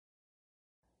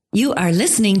You are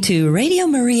listening to Radio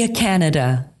Maria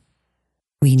Canada.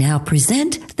 We now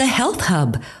present the Health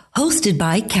Hub, hosted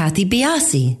by Kathy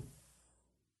Biasi.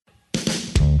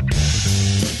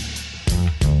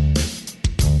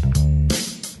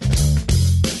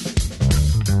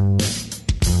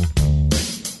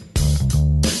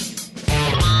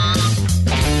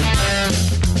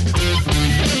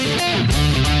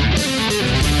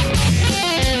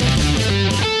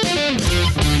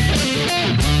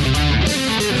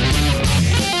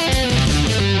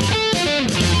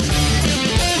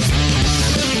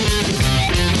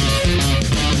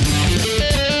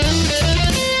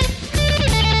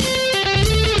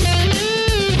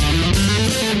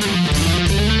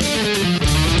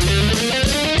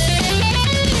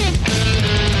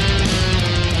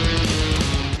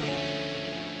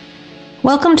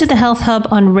 Welcome to the Health Hub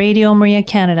on Radio Maria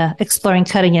Canada, exploring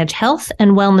cutting-edge health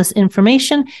and wellness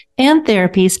information and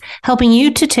therapies, helping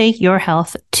you to take your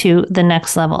health to the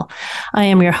next level. I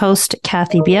am your host,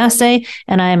 Kathy Biasi,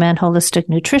 and I am an holistic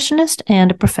nutritionist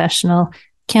and a professional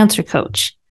cancer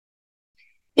coach.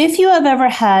 If you have ever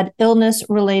had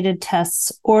illness-related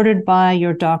tests ordered by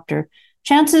your doctor,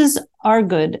 chances are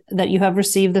good that you have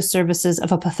received the services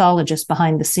of a pathologist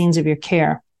behind the scenes of your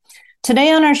care.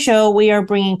 Today on our show, we are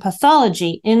bringing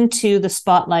pathology into the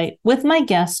spotlight with my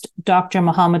guest, Dr.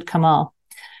 Mohammad Kamal.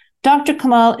 Dr.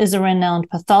 Kamal is a renowned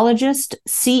pathologist,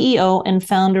 CEO, and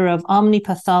founder of Omni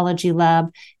Pathology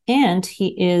Lab, and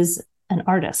he is an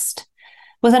artist.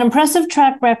 With an impressive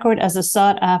track record as a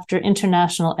sought-after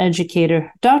international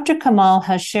educator, Dr. Kamal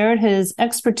has shared his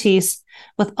expertise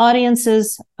with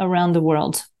audiences around the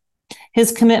world.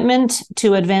 His commitment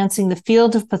to advancing the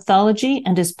field of pathology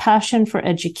and his passion for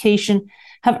education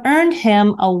have earned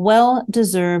him a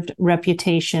well-deserved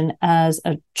reputation as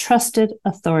a trusted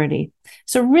authority.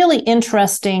 It's a really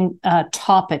interesting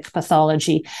topic,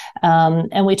 pathology.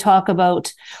 And we talk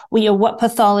about what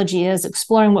pathology is,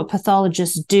 exploring what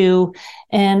pathologists do,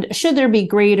 and should there be a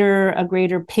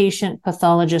greater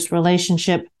patient-pathologist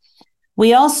relationship.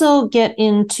 We also get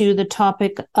into the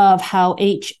topic of how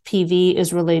HPV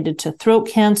is related to throat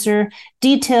cancer,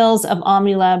 details of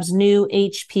OmniLab's new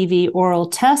HPV oral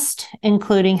test,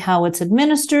 including how it's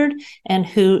administered and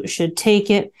who should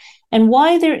take it, and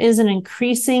why there is an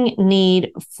increasing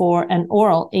need for an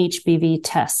oral HPV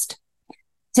test.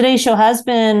 Today's show has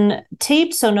been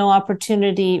taped, so no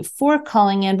opportunity for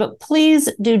calling in, but please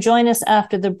do join us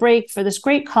after the break for this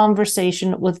great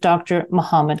conversation with Dr.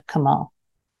 Mohammad Kamal.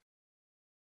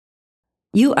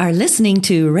 You are listening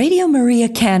to Radio Maria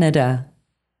Canada.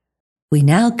 We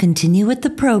now continue with the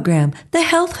program, The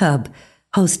Health Hub,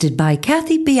 hosted by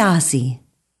Kathy Biasi.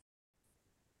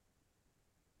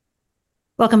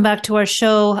 Welcome back to our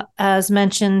show. As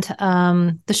mentioned,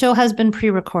 the show has been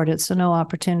pre-recorded, so no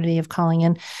opportunity of calling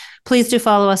in. Please do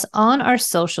follow us on our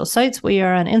social sites. We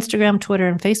are on Instagram, Twitter,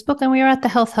 and Facebook, and we are at the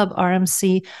Health Hub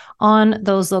RMC on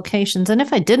those locations. And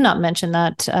if I did not mention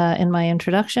that in my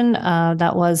introduction,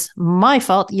 that was my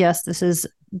fault. Yes, this has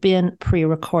been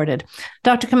pre-recorded.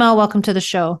 Dr. Kamal, welcome to the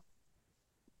show.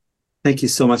 Thank you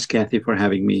so much, Kathy, for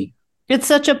having me. It's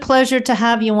such a pleasure to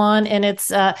have you on. And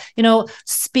it's,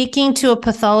 speaking to a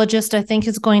pathologist, I think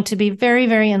is going to be very,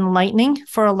 very enlightening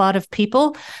for a lot of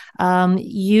people.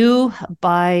 You,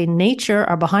 by nature,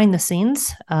 are behind the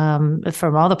scenes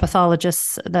from all the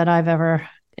pathologists that I've ever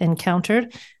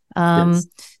encountered. Yes.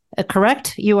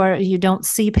 Correct? You don't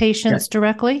see patients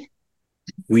directly?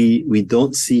 We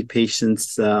don't see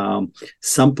patients.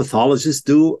 Some pathologists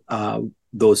do.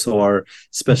 Those who are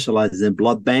specialized in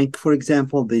blood bank, for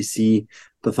example, they see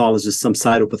pathologists. Some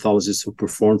cytopathologists who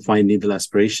perform fine needle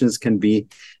aspirations can be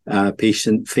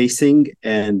patient-facing.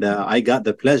 And I got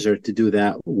the pleasure to do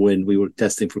that when we were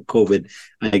testing for COVID.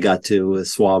 I got to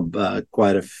swab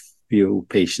quite a few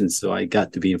patients, so I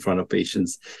got to be in front of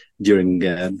patients during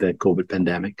the COVID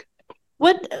pandemic.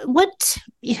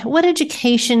 What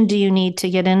education do you need to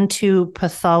get into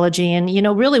pathology? And,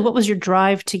 really, what was your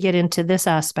drive to get into this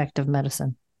aspect of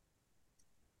medicine?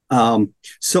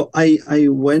 So I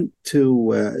went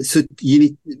to, so you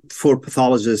need, for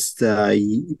pathologists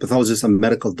are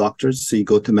medical doctors. So you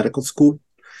go to medical school.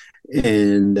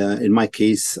 And in my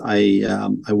case, I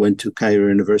went to Cairo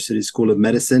University School of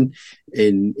Medicine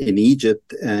in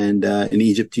Egypt. And in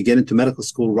Egypt, you get into medical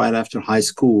school right after high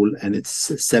school, and it's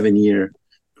a 7-year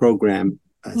program,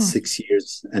 6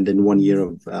 years, and then 1 year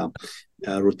of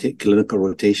clinical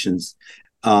rotations.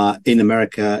 In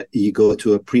America, you go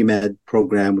to a pre-med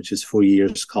program, which is 4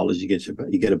 years college. You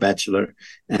get a bachelor,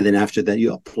 and then after that,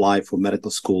 you apply for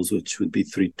medical schools, which would be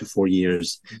 3 to 4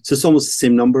 years. So it's almost the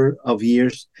same number of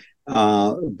years.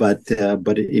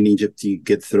 but in Egypt you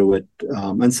get through it,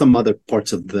 and some other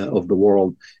parts of the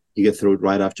world you get through it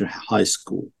right after high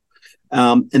school.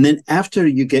 And then after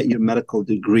you get your medical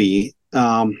degree,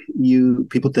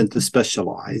 people tend to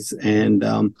specialize, and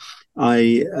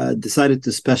I decided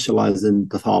to specialize in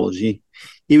pathology,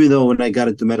 even though when I got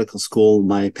into medical school,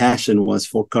 my passion was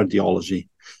for cardiology.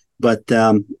 But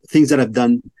things that I've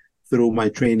done through my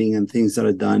training and things that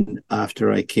I've done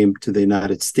after I came to the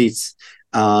United States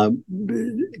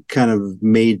kind of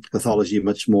made pathology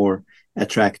much more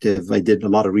attractive. I did a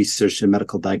lot of research in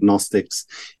medical diagnostics,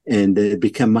 and it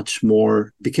became much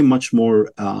more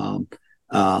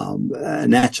a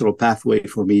natural pathway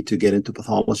for me to get into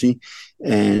pathology.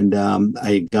 And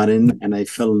I got in and I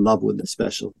fell in love with the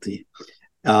specialty.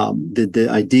 The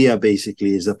idea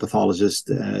basically is a pathologist,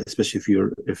 especially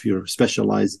if you're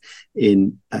specialized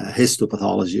in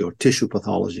histopathology or tissue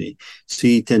pathology, so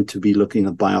you tend to be looking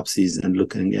at biopsies and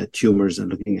looking at tumors and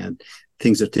looking at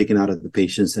things that are taken out of the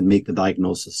patients and make the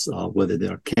diagnosis, whether they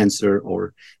are cancer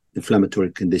or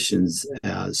inflammatory conditions.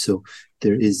 So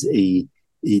there is a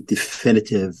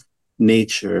definitive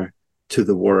nature to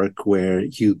the work where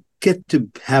you get to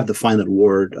have the final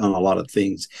word on a lot of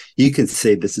things. You can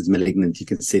say this is malignant, you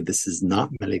can say this is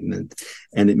not malignant,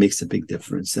 and it makes a big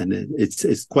difference. And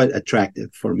it's quite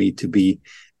attractive for me to be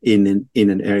in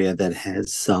an area that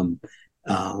has some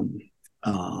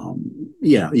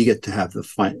you get to have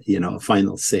the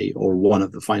final say or one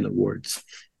of the final words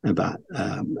about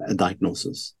a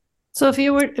diagnosis. So if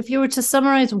you were to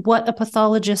summarize what a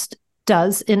pathologist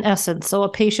does in essence, so a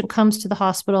patient comes to the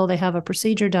hospital, they have a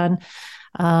procedure done,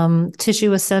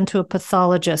 tissue is sent to a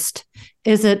pathologist.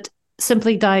 Is it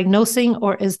simply diagnosing,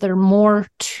 or is there more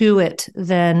to it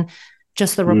than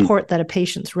just the report that a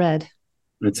patient's read?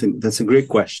 That's a great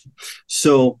question.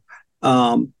 So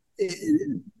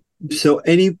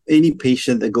any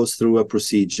patient that goes through a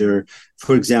procedure,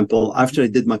 for example, after I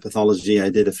did my pathology, I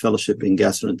did a fellowship in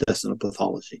gastrointestinal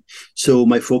pathology. So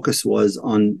my focus was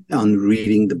on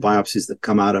reading the biopsies that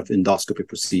come out of endoscopy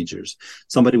procedures.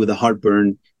 Somebody with a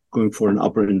heartburn going for an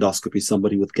upper endoscopy,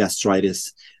 somebody with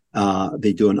gastritis,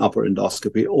 they do an upper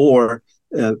endoscopy, or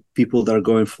people that are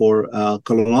going for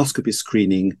colonoscopy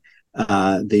screening,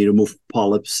 they remove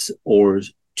polyps or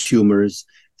tumors.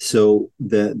 So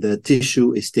the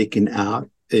tissue is taken out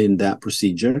in that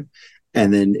procedure,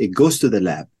 and then it goes to the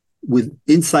lab.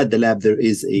 Inside the lab, there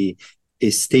is a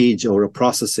stage or a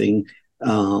processing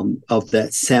of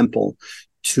that sample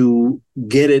to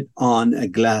get it on a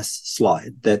glass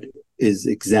slide that is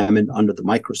examined under the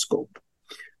microscope.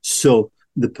 So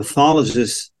the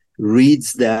pathologist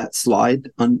reads that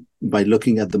slide by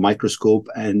looking at the microscope,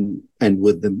 and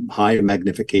with the higher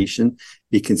magnification,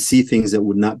 you can see things that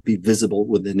would not be visible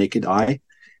with the naked eye.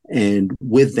 And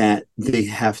with that,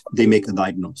 they make a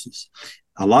diagnosis.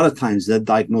 A lot of times that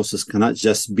diagnosis cannot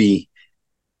just be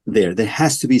there. There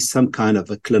has to be some kind of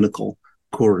a clinical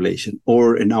correlation,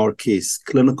 or in our case,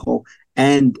 clinical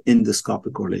and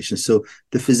endoscopic correlation. So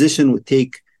the physician would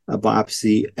take a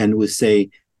biopsy and would say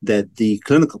that the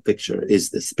clinical picture is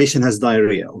this: patient has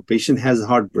diarrhea, or patient has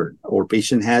heartburn, or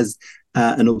patient has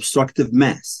an obstructive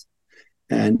mass.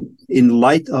 And in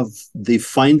light of the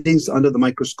findings under the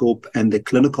microscope and the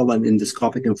clinical and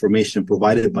endoscopic information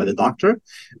provided by the doctor,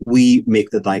 we make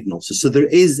the diagnosis. So there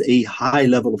is a high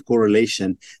level of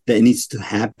correlation that needs to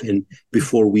happen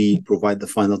before we provide the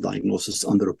final diagnosis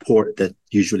on the report that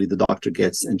usually the doctor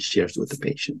gets and shares with the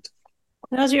patient.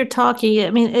 As you're talking,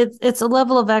 I mean, it's a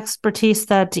level of expertise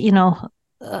that,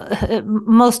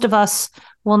 most of us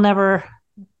will never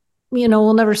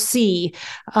see.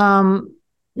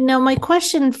 Now, my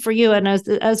question for you, and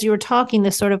as you were talking,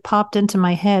 this sort of popped into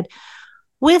my head,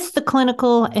 with the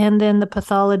clinical and then the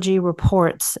pathology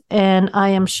reports, and I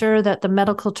am sure that the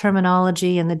medical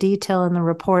terminology and the detail in the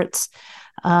reports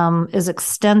is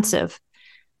extensive.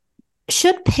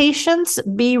 Should patients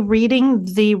be reading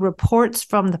the reports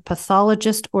from the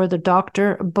pathologist or the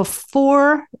doctor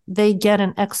before they get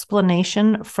an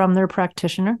explanation from their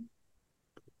practitioner?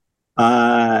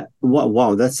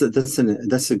 Wow, that's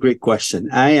a great question.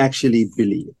 I actually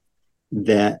believe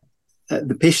that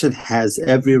the patient has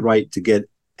every right to get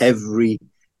every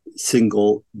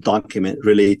single document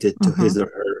related to his or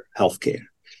her healthcare.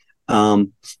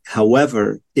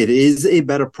 However, it is a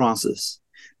better process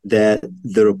that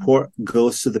the report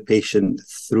goes to the patient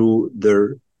through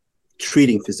their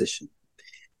treating physician.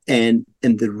 And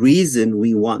the reason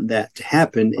we want that to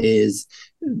happen is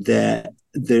that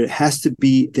there has to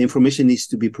be, the information needs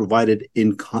to be provided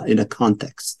in a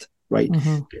context, right?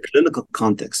 The clinical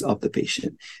context of the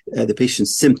patient, the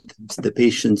patient's symptoms, the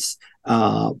patient's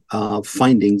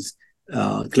findings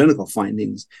clinical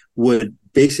findings would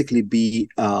basically be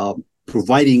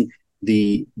providing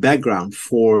the background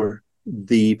for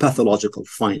the pathological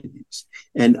findings.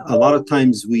 And a lot of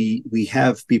times we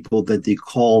have people that they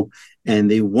call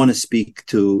and they want to speak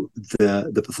to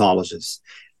the pathologist.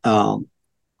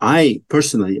 I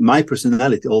personally, my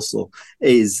personality also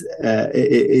is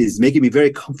making me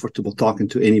very comfortable talking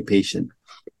to any patient.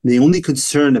 The only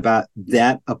concern about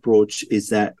that approach is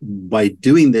that by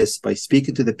doing this, by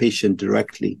speaking to the patient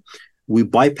directly, we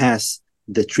bypass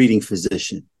the treating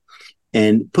physician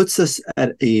and puts us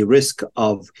at a risk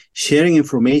of sharing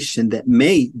information that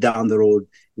may down the road,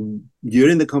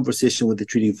 during the conversation with the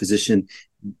treating physician,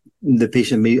 the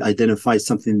patient may identify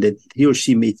something that he or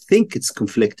she may think it's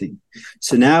conflicting.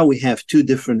 So now we have two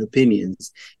different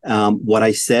opinions. What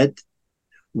I said,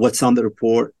 what's on the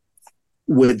report,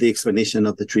 with the explanation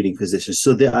of the treating physician.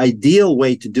 So the ideal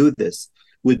way to do this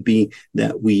would be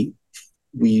that we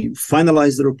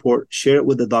finalize the report, share it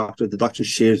with the doctor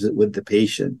shares it with the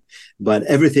patient, but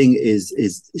everything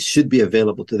should be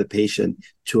available to the patient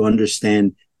to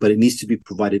understand, but it needs to be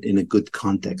provided in a good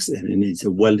context and it's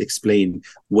well explained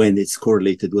when it's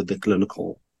correlated with the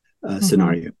clinical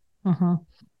scenario. Mm-hmm.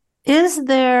 Is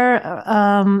there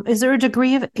a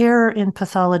degree of error in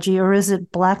pathology, or is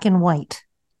it black and white?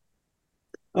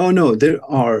 Oh no, there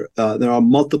are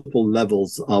multiple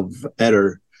levels of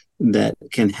error that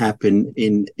can happen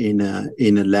in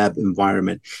a lab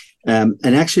environment, and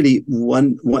actually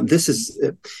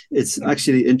it's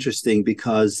actually interesting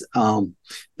because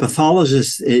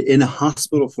pathologists in a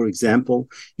hospital, for example,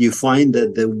 you find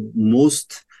that the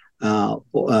most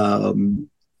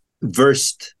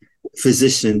versed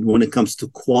physician when it comes to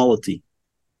quality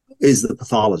is the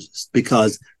pathologist,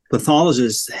 because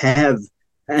pathologists have.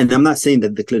 And I'm not saying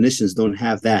that the clinicians don't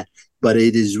have that, but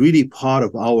it is really part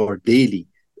of our daily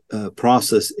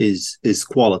process is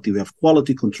quality. We have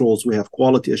quality controls, we have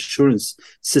quality assurance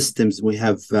systems, we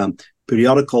have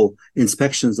periodical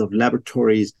inspections of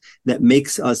laboratories that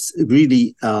makes us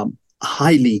really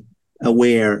highly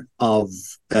aware of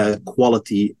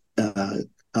quality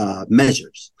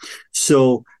measures.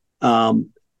 So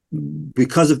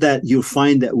because of that, you'll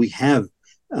find that we have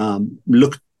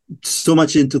looked so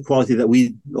much into quality that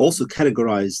we also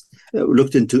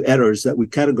looked into errors, that we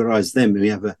categorize them. We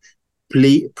have a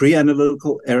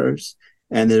pre-analytical errors,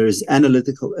 and there is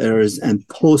analytical errors and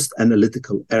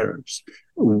post-analytical errors.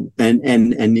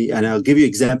 And I'll give you an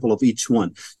example of each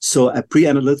one. So a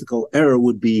pre-analytical error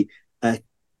would be a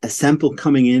sample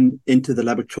coming into the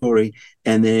laboratory,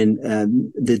 and then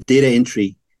the data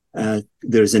entry,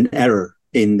 there's an error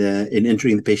in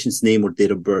entering the patient's name or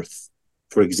date of birth,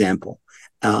 for example.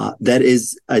 That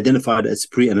is identified as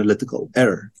pre-analytical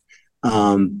error.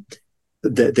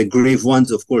 The grave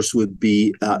ones, of course, would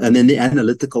be, and then the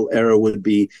analytical error would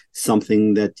be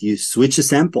something that you switch a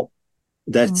sample.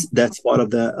 That's part of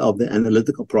the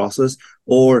analytical process,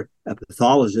 or a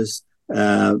pathologist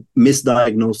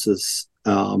misdiagnosis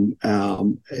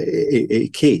a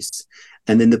case.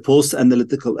 And then the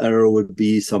post-analytical error would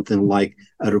be something like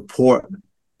a report.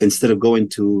 Instead of going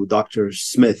to Dr.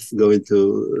 Smith, going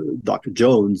to Dr.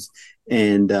 Jones,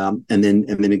 and then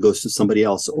it goes to somebody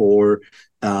else, or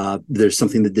there's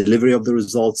something, the delivery of the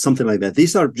results, something like that.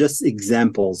 These are just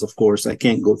examples. Of course, I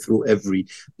can't go through every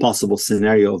possible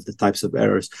scenario of the types of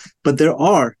errors, but there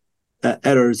are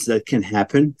errors that can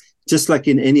happen, just like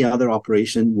in any other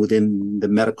operation within the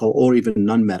medical or even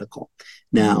non-medical.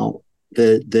 Now,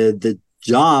 the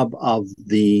job of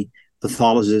the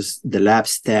pathologist, the lab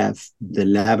staff, the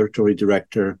laboratory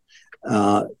director,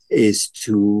 is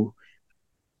to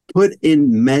put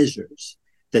in measures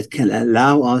that can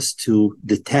allow us to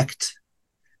detect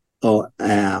or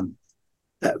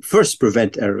first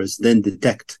prevent errors, then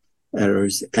detect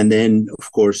errors, and then,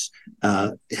 of course,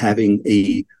 having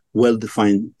a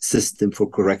well-defined system for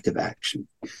corrective action.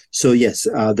 So yes,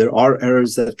 there are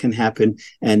errors that can happen,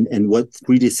 and what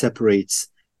really separates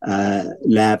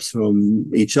labs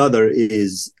from each other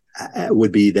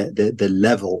would be the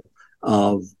level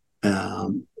of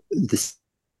the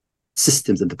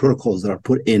systems and the protocols that are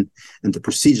put in and the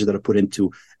procedures that are put in to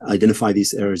identify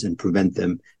these errors and prevent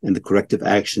them, and the corrective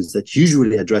actions that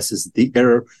usually addresses the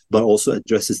error but also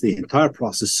addresses the entire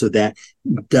process so that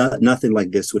nothing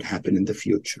like this would happen in the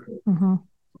future. Mm-hmm.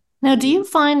 Now, do you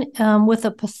find with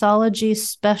a pathology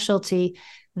specialty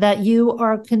that you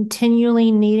are continually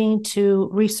needing to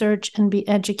research and be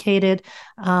educated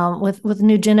with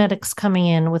new genetics coming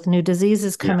in, with new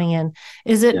diseases coming in?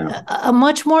 Is it a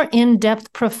much more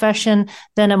in-depth profession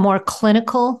than a more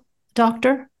clinical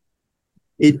doctor?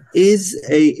 It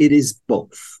is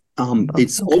both.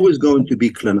 It's always going to be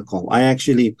clinical. I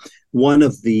actually one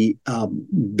of the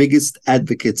biggest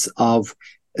advocates of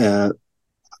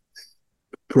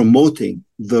promoting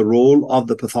the role of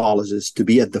the pathologist to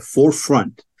be at the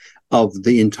forefront of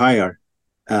the entire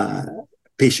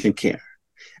patient care.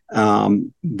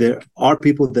 There are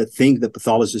people that think the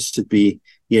pathologist should be,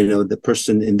 the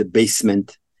person in the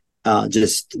basement,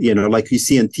 just, like you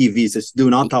see on TVs, just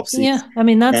doing autopsies. Yeah, I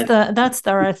mean that's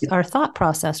our thought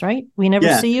process, right? We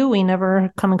never see you, we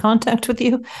never come in contact with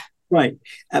you. Right.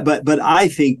 But I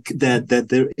think that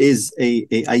there is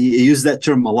I use that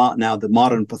term a lot now, the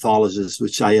modern pathologist,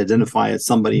 which I identify as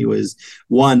somebody who is,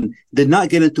 one, did not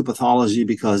get into pathology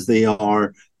because they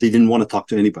didn't want to talk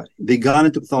to anybody. They got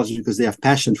into pathology because they have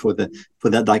passion for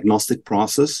that diagnostic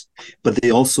process, but they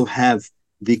also have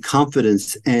the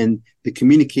confidence and the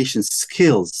communication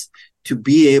skills to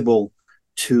be able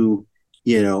to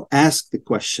ask the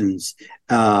questions,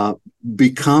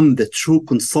 become the true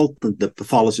consultant that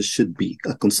pathologist should be,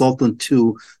 a consultant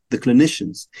to the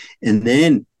clinicians. And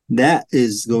then that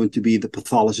is going to be the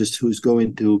pathologist who's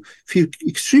going to feel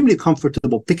extremely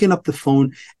comfortable picking up the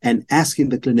phone and asking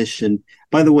the clinician,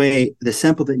 by the way, the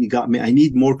sample that you got me, I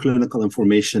need more clinical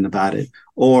information about it.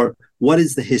 Or what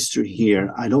is the history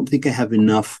here? I don't think I have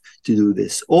enough to do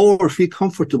this. Or feel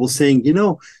comfortable saying,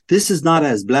 this is not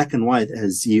as black and white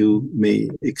as you may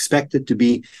expect it to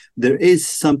be. There is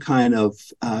some kind of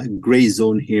gray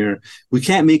zone here. We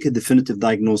can't make a definitive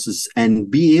diagnosis, and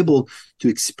be able to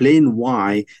explain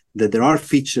why that there are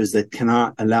features that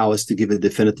cannot allow us to give a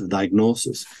definitive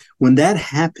diagnosis. When that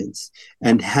happens,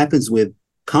 and happens with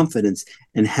confidence,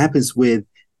 and happens with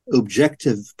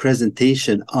objective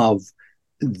presentation of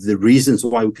the reasons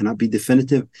why we cannot be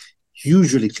definitive,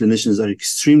 usually clinicians are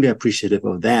extremely appreciative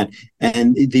of that,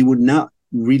 and they would not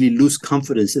really lose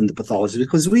confidence in the pathology,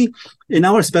 because in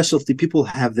our specialty, people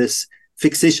have this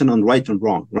fixation on right and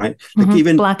wrong, right? Mm-hmm. Like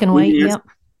even black and white.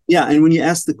 Yeah, and when you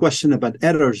ask the question about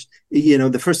errors,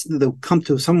 the first thing that will come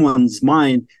to someone's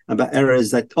mind about error is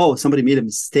that, oh, somebody made a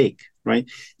mistake, right?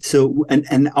 So,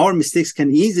 and our mistakes can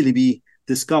easily be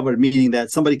discovered, meaning that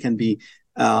somebody can be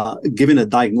given a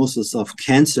diagnosis of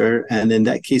cancer, and in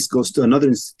that case goes to another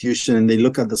institution and they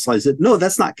look at the slides and no,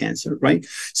 that's not cancer, right?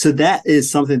 So that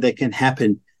is something that can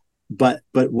happen. But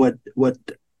what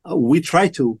we try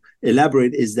to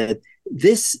elaborate is that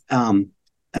this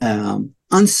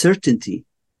uncertainty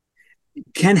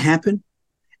can happen,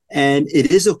 and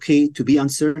it is okay to be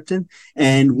uncertain,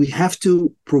 and we have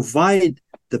to provide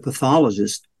the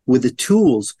pathologist with the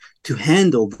tools to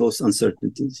handle those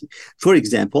uncertainties. For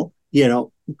example,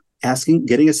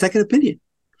 getting a second opinion.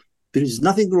 There is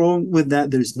nothing wrong with that.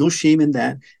 There is no shame in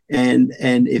that. And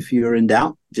if you're in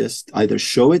doubt, just either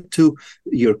show it to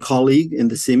your colleague in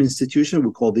the same institution.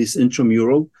 We call these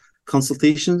intramural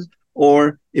consultations.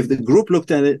 Or if the group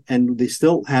looked at it and they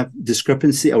still have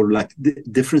discrepancy or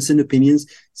difference in opinions,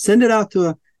 send it out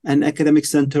to an academic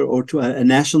center or to a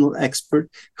national expert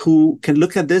who can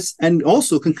look at this and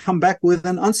also can come back with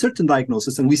an uncertain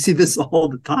diagnosis. And we see this all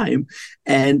the time.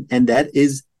 And that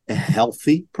is a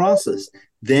healthy process.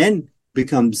 Then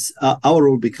our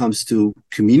role becomes to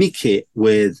communicate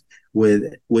with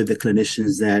the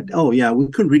clinicians that, oh yeah, we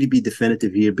couldn't really be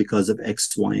definitive here because of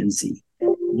X, Y, and Z.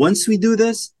 Once we do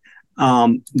this,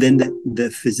 then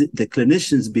the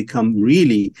clinicians become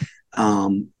really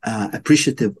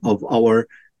appreciative of our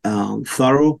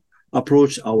thorough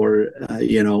approach, our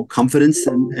confidence,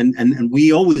 and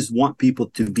we always want people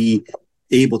to be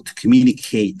able to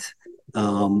communicate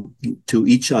to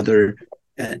each other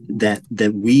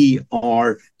that we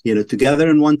are together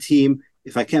in one team.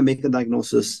 If I can't make a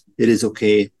diagnosis, it is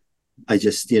okay. I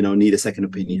just need a second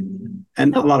opinion,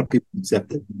 and a lot of people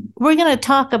accept it. We're going to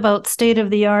talk about state of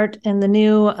the art and the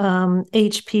new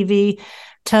HPV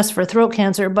test for throat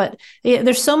cancer, but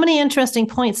there's so many interesting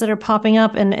points that are popping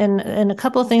up, and a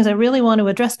couple of things I really want to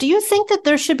address. Do you think that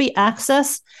there should be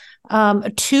access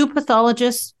to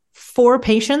pathologists for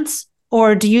patients,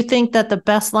 or do you think that the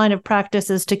best line of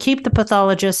practice is to keep the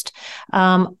pathologist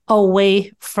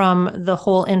away from the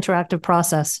whole interactive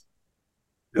process?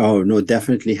 Oh, no,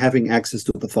 definitely. Having access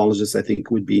to pathologists, I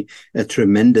think, would be a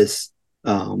tremendous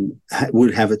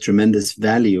would have a tremendous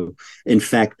value. In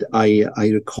fact, I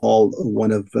recall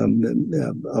one of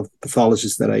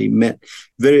pathologists that I met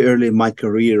very early in my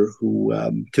career who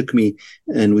took me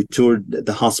and we toured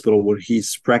the hospital where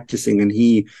he's practicing, and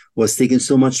he was taking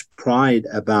so much pride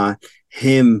about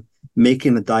him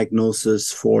making a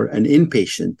diagnosis for an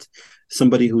inpatient,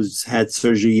 somebody who's had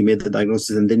surgery. He made the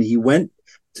diagnosis, and then he went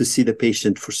to see the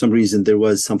patient. For some reason, there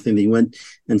was something. He went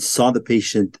and saw the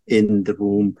patient in the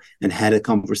room and had a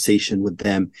conversation with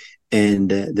them. And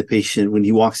the patient, when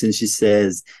he walks in, she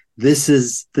says, this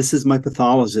is my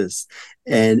pathologist.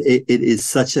 And it is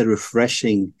such a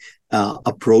refreshing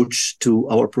approach to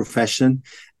our profession.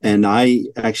 And I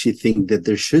actually think that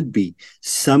there should be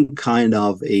some kind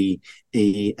of an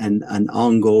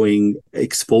ongoing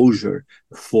exposure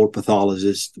for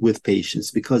pathologists with patients,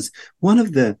 because one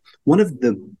of the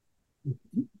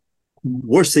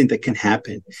worst thing that can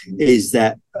happen is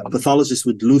that pathologists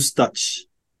would lose touch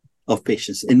of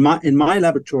patients. In my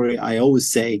laboratory, I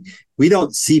always say we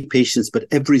don't see patients, but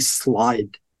every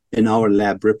slide in our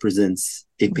lab represents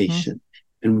a patient.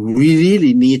 And we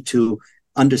really need to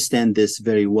understand this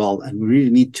very well, and we really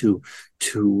need to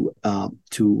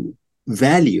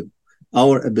value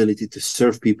our ability to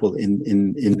serve people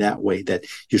in that way, that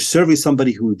you're serving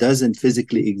somebody who doesn't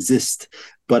physically exist,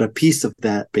 but a piece of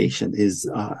that patient is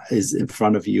in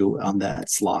front of you on that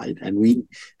slide. And we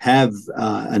have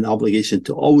an obligation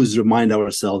to always remind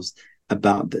ourselves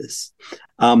about this.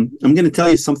 I'm going to tell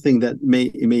you something that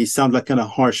may sound like kind of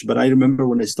harsh, but I remember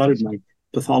when I started my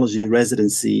pathology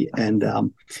residency, and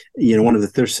one of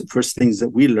the first things that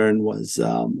we learned was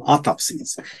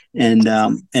autopsies. And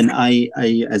I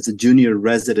as a junior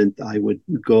resident, I would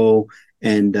go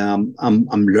and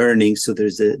I'm learning. So there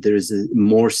is a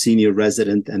more senior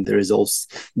resident, and there is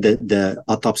also the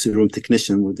autopsy room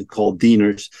technician, what they call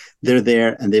deaners. They're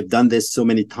there, and they've done this so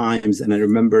many times. And I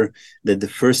remember that the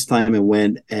first time I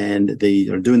went, and they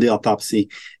are doing the autopsy.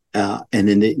 And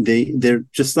then they're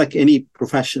just like any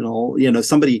professional,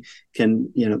 somebody can,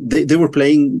 they were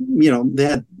playing,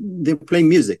 they were playing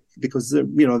music, because,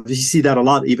 you see that a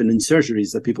lot, even in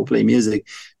surgeries, that people play music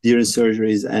during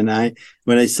surgeries. And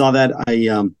when I saw that,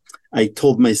 I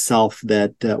told myself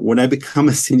that when I become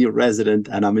a senior resident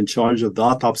and I'm in charge of the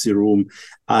autopsy room,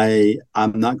 I'm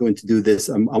not going to do this.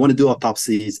 I want to do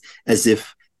autopsies as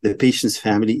if the patient's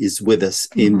family is with us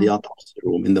in the autopsy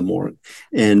room, in the morgue.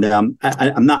 And I'm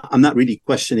not really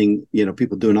questioning,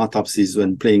 people doing autopsies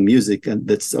and playing music, and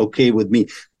that's okay with me.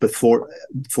 But for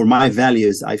my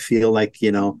values, I feel like,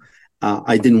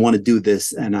 I didn't want to do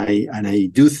this, and I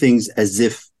do things as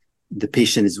if the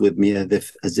patient is with me,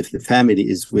 as if the family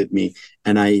is with me.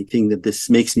 And I think that this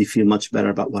makes me feel much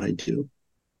better about what I do.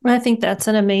 I think that's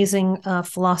an amazing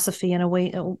philosophy, and a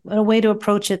way to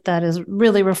approach it that is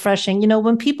really refreshing.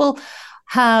 When people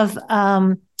have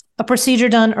a procedure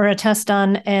done or a test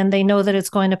done, and they know that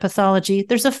it's going to pathology,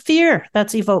 there's a fear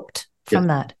that's evoked from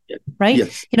that, right?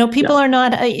 Yes. People are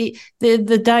not,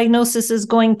 the diagnosis is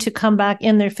going to come back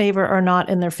in their favor or not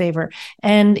in their favor.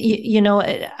 And,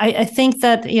 I think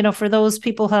that, for those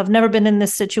people who have never been in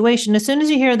this situation, as soon as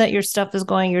you hear that your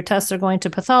tests are going to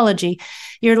pathology,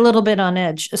 you're a little bit on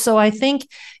edge. So I think,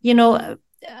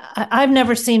 I've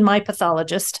never seen my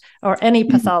pathologist or any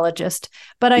pathologist,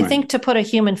 but I think to put a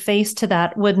human face to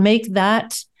that would make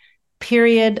that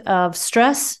period of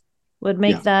stress, would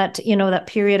make that, that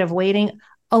period of waiting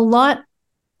a lot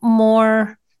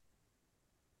more,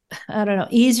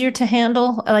 easier to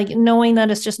handle, like knowing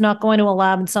that it's just not going to a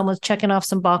lab and someone's checking off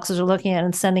some boxes or looking at it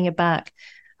and sending it back.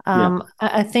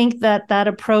 I think that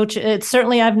approach, it's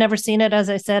certainly, I've never seen it,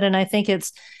 as I said, and I think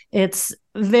it's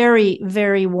very,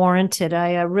 very warranted.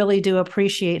 I really do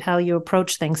appreciate how you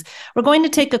approach things. We're going to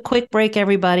take a quick break,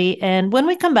 everybody. And when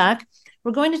we come back,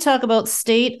 we're going to talk about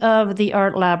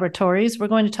state-of-the-art laboratories. We're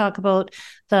going to talk about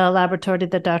the laboratory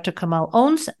that Dr. Kamal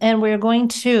owns, and we're going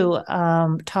to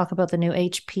talk about the new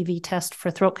HPV test for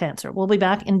throat cancer. We'll be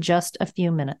back in just a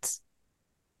few minutes.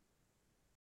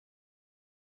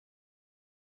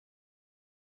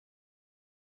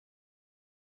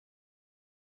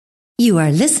 You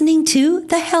are listening to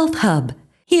The Health Hub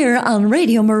here on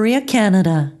Radio Maria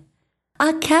Canada,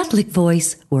 a Catholic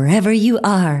voice wherever you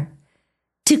are.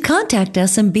 To contact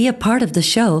us and be a part of the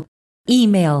show,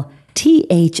 email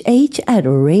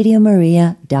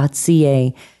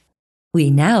thh@radiomaria.ca.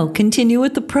 We now continue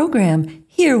with the program.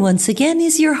 Here once again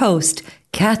is your host,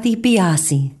 Kathy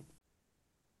Biasi.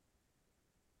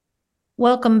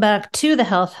 Welcome back to the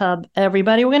Health Hub,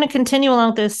 everybody. We're going to continue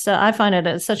along this. I find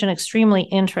it such an extremely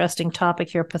interesting topic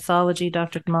here, pathology,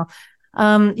 Dr. Kamal.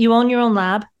 You own your own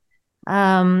lab.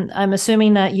 I'm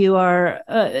assuming that you are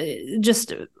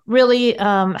just really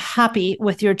happy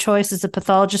with your choice as a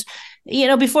pathologist.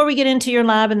 Before we get into your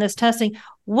lab and this testing,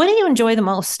 what do you enjoy the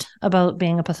most about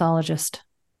being a pathologist?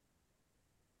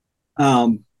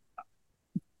 I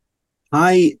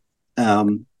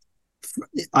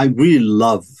really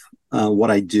love what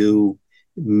I do,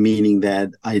 meaning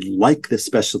that I like the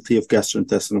specialty of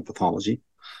gastrointestinal pathology.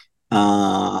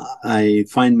 I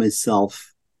find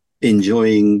myself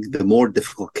enjoying the more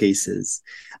difficult cases.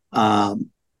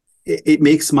 It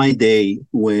makes my day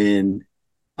when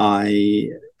I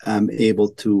am able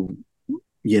to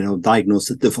diagnose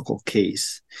a difficult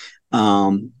case.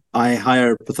 I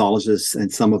hire pathologists,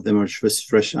 and some of them are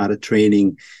fresh out of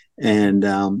training, and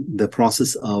the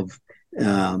process of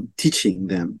teaching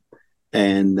them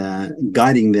and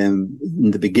guiding them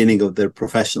in the beginning of their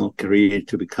professional career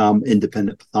to become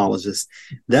independent pathologists,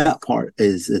 that part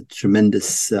is a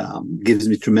tremendous, gives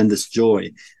me tremendous joy.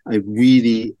 I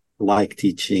really like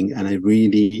teaching, and I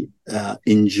really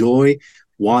enjoy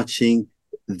watching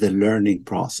the learning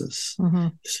process. Mm-hmm.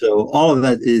 So all of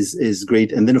that is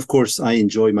great. And then, of course, I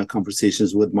enjoy my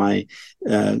conversations with my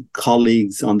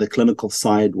colleagues on the clinical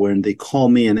side, when they call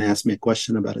me and ask me a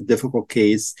question about a difficult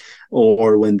case,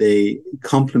 or when they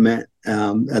compliment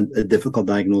a difficult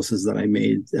diagnosis that I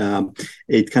made.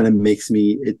 It kind of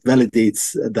it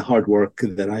validates the hard work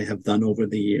that I have done over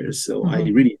the years. So I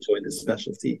really enjoy this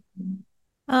specialty.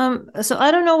 So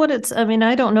I don't know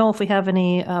I don't know if we have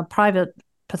any private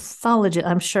pathology.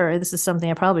 I'm sure this is something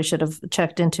I probably should have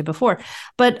checked into before,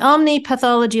 but Omni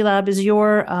Pathology Lab is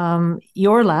your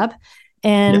lab,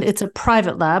 and it's a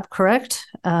private lab, correct?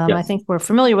 I think we're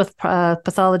familiar with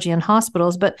pathology in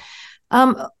hospitals, but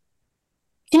can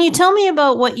you tell me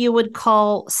about what you would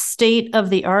call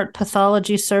state-of-the-art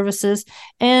pathology services,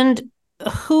 and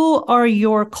who are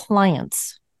your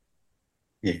clients?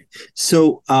 Yeah.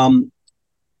 So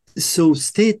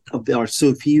state of the art. So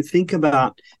if you think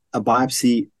about a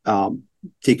biopsy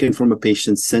taken from a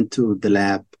patient, sent to the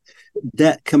lab,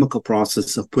 that chemical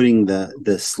process of putting the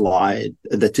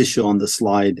tissue on the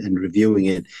slide and reviewing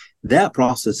it, that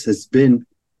process has been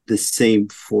the same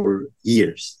for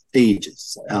ages.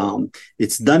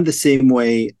 It's done the same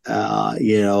way.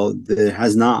 There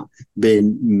has not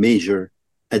been major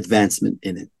advancement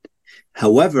in it.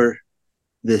 However,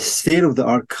 the state of the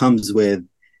art comes with,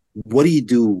 what do you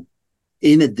do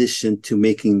in addition to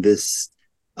making this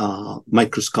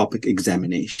microscopic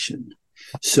examination?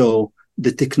 So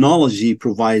the technology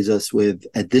provides us with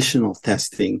additional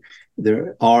testing.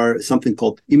 There are something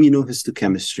called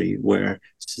immunohistochemistry, where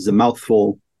this is a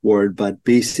mouthful word, but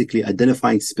basically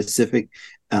identifying specific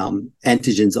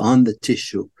antigens on the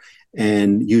tissue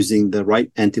and using the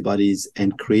right antibodies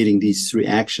and creating these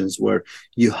reactions where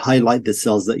you highlight the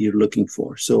cells that you're looking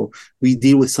for. So we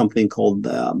deal with something called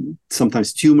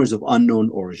sometimes tumors of unknown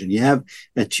origin. You have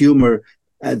a tumor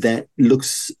that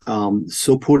looks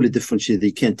so poorly differentiated that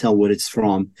you can't tell what it's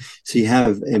from. So you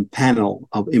have a panel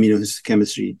of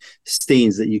immunohistochemistry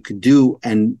stains that you could do,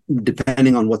 and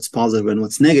depending on what's positive and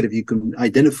what's negative, you can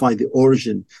identify the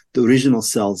original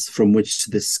cells from which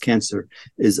this cancer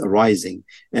is arising.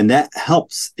 And that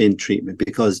helps in treatment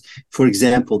because, for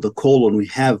example, the colon, we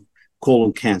have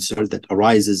colon cancer that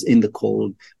arises in the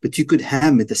colon, but you could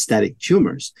have metastatic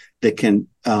tumors that can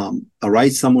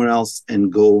arise somewhere else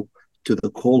and go to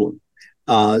the colon.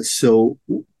 So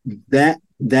that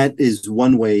is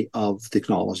one way of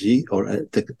technology or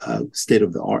state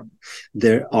of the art.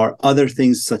 There are other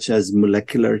things such as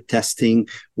molecular testing,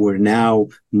 where now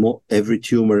every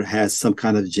tumor has some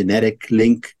kind of genetic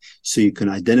link, so you can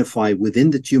identify within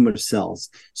the tumor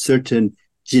cells certain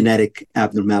genetic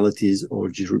abnormalities or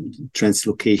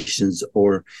translocations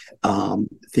or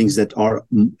things that are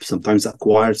sometimes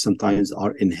acquired, sometimes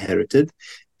are inherited.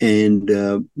 And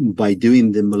by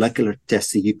doing the molecular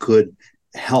testing, you could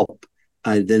help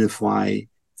identify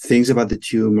things about the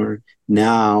tumor.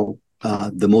 Now,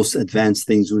 the most advanced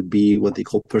things would be what they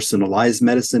call personalized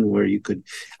medicine, where you could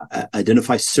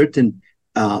identify certain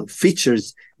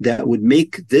features that would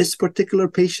make this particular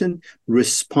patient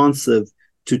responsive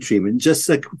to treatment. Just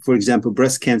like, for example,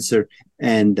 breast cancer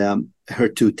and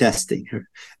HER2 testing.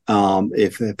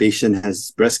 If a patient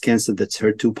has breast cancer that's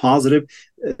HER2 positive,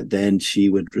 then she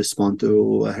would respond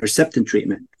to Herceptin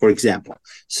treatment, for example.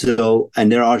 So,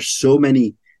 and there are so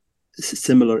many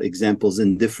similar examples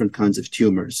in different kinds of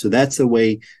tumors. So that's a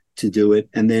way to do it.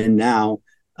 And then now,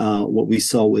 what we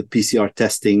saw with PCR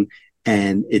testing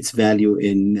and its value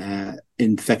in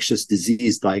infectious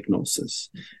disease diagnosis.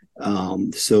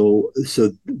 So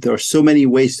there are so many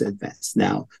ways to advance.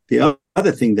 Now, the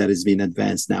other thing that is being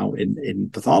advanced now in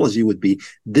pathology would be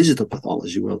digital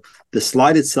pathology. Well, the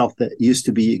slide itself that used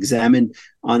to be examined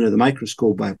under the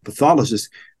microscope by a pathologist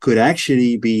could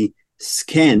actually be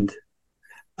scanned,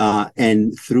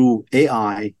 and through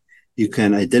AI, you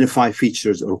can identify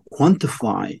features or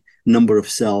quantify number of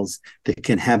cells that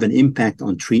can have an impact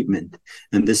on treatment.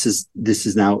 And this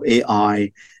is now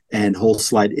AI and whole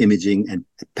slide imaging and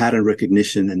pattern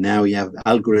recognition. And now you have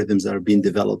algorithms that are being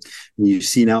developed. And you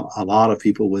see now a lot of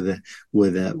people with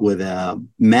a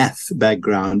math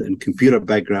background and computer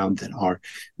background that are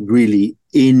really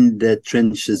in the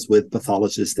trenches with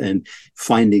pathologists and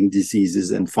finding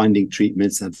diseases and finding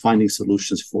treatments and finding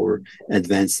solutions for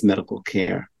advanced medical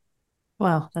care.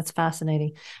 Wow, that's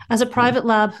fascinating. As a private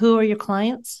lab, who are your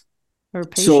clients or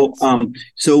patients?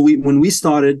 When we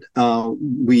started,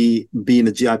 we being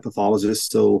a GI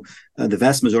pathologist, the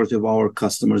vast majority of our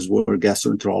customers were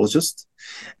gastroenterologists,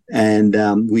 and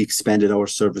we expanded our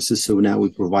services. So now we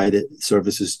provided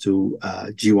services to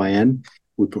GYN.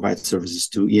 We provide services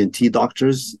to ENT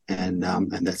doctors, and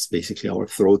that's basically our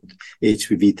throat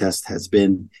HPV test has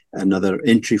been another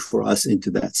entry for us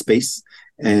into that space.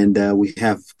 And we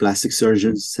have plastic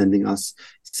surgeons sending us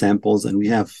samples, and we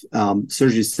have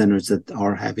surgery centers that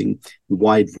are having a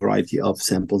wide variety of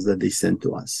samples that they send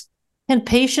to us. Can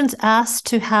patients ask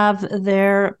to have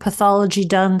their pathology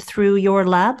done through your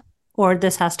lab, or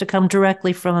this has to come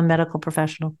directly from a medical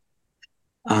professional?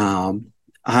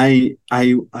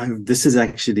 This is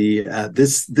actually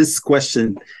this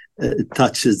question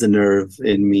touches the nerve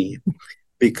in me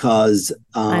because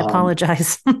I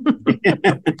apologize.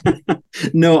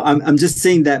 No, I'm just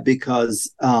saying that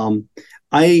because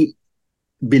I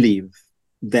believe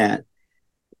that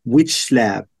which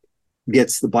lab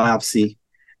gets the biopsy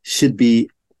should be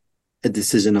a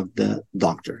decision of the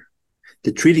doctor.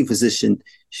 The treating physician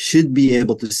should be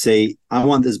able to say, I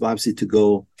want this biopsy to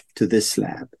go to this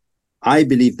lab. I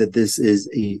believe that this is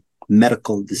a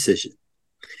medical decision.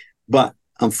 But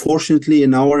unfortunately,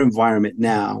 in our environment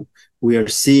now, we are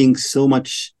seeing so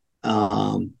much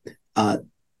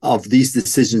of these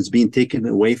decisions being taken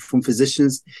away from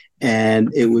physicians.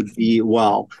 And it would be,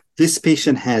 well, this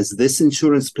patient has this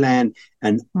insurance plan,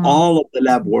 and all of the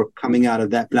lab work coming out of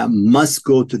that lab must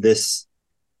go to this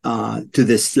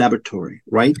laboratory,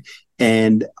 right?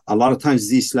 And a lot of times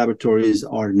these laboratories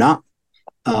are not,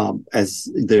 as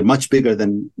they're much bigger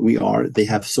than we are. They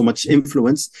have so much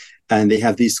influence and they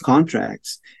have these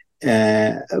contracts,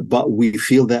 but we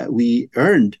feel that we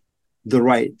earned the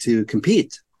right to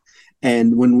compete.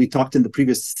 And when we talked in the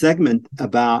previous segment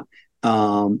about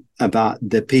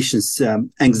the patient's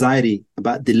anxiety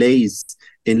about delays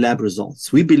in lab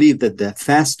results, we believe that the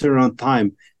fast turnaround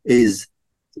time is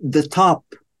the top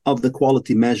of the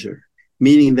quality measure,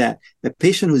 meaning that a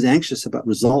patient who's anxious about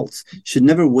results should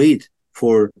never wait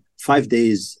for 5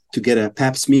 days to get a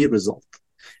pap smear result.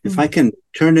 If I can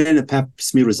turn in a pap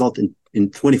smear result in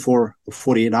 24 or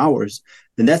 48 hours,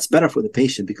 then that's better for the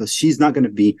patient, because she's not going to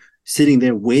be sitting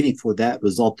there waiting for that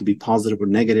result to be positive or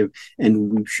negative.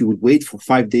 And she would wait for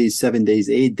 5 days, 7 days,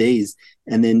 8 days.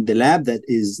 And then the lab that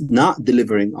is not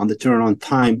delivering on the turnaround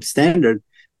time standard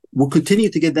will continue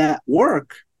to get that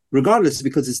work regardless,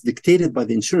 because it's dictated by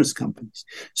the insurance companies.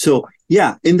 So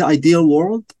yeah, in the ideal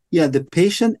world, yeah, the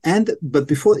patient but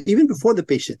even before the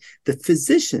patient, the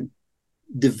physician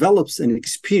develops an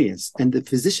experience, and the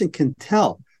physician can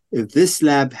tell if this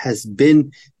lab has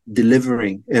been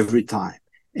delivering every time.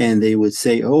 And they would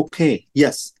say, okay,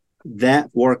 yes, that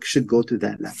work should go to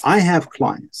that lab. I have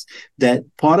clients that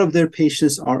part of their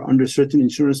patients are under certain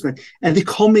insurance plan, and they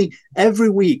call me every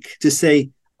week to say,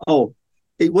 oh,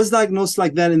 it was diagnosed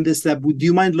like that in this lab. Do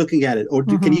you mind looking at it? Or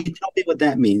can you tell me what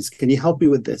that means? Can you help me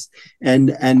with this? And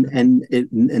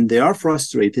they are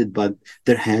frustrated, but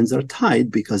their hands are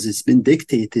tied because it's been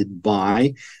dictated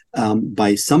by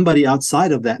somebody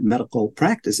outside of that medical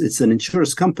practice. It's an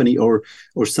insurance company or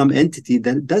some entity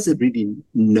that doesn't really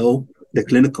know the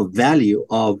clinical value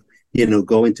of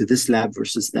going to this lab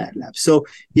versus that lab. So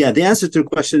yeah, the answer to the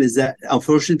question is that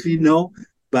unfortunately no.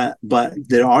 But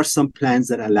there are some plans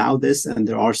that allow this, and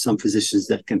there are some physicians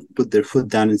that can put their foot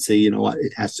down and say, you know what,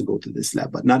 it has to go to this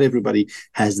lab. But not everybody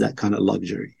has that kind of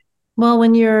luxury. Well,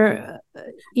 when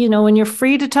you're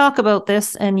free to talk about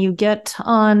this and you get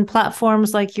on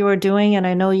platforms like you're doing, and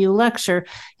I know you lecture,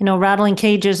 rattling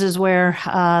cages is where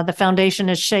the foundation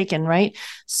is shaken, right?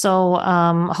 So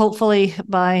hopefully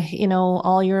by,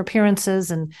 all your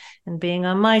appearances and being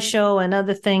on my show and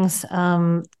other things,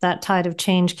 that tide of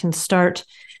change can start.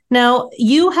 Now,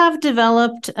 you have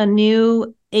developed a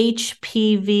new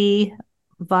HPV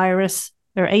virus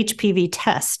or HPV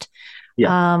test.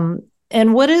 Yeah.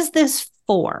 And what is this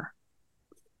for?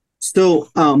 So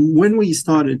when we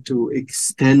started to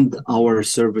extend our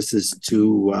services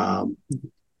to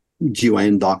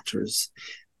GYN doctors,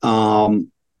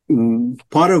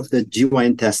 part of the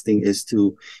GYN testing is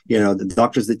to, the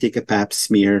doctors that take a pap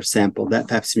smear sample. That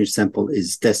pap smear sample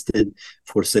is tested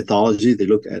for cytology. They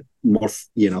look at more,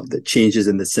 the changes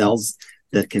in the cells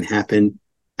that can happen.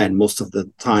 And most of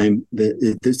the time,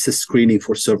 it's a screening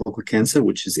for cervical cancer,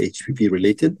 which is HPV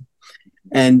related.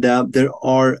 And there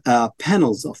are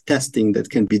panels of testing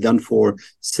that can be done for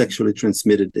sexually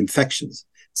transmitted infections.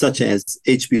 such as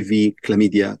HPV,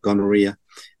 chlamydia, gonorrhea.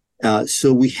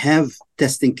 So we have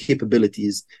testing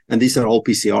capabilities, and these are all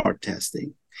PCR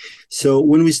testing. So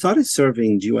when we started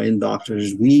serving GYN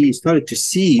doctors, we started to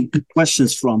see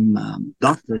questions from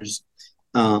doctors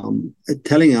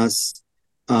telling us,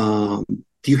 do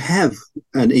you have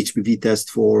an HPV test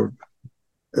for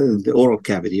the oral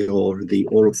cavity or the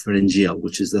oropharyngeal,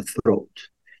 which is the throat?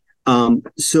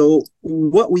 So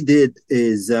what we did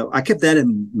is I kept that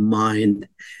in mind.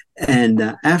 And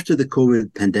after the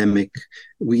COVID pandemic,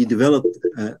 we developed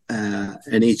an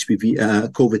HPV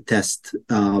COVID test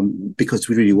because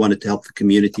we really wanted to help the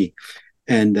community.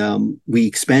 And we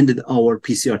expanded our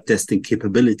PCR testing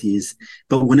capabilities.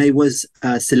 But when I was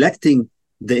selecting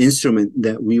the instrument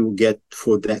that we will get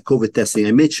for that COVID testing,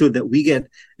 I made sure that we get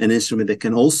an instrument that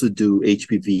can also do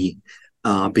HPV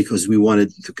because we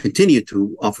wanted to continue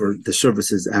to offer the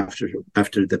services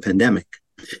after the pandemic.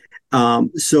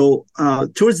 So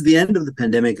towards the end of the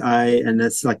pandemic, and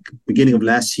that's like beginning of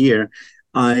last year,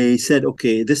 I said,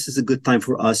 okay, this is a good time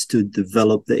for us to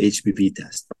develop the HPV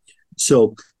test.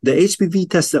 So the HPV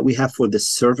test that we have for the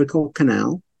cervical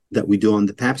canal that we do on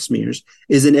the pap smears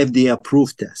is an FDA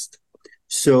approved test.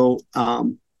 So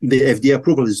the FDA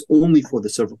approval is only for the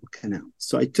cervical canal.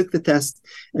 So I took the test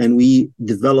and we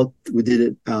did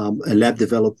a lab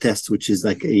developed test, which is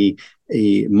like a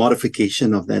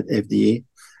modification of that FDA.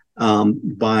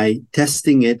 By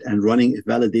testing it and running a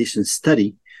validation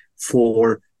study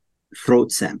for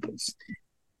throat samples.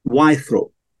 Why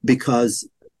throat? Because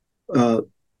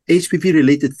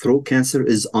HPV-related throat cancer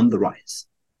is on the rise.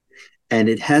 And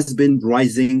it has been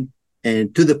rising,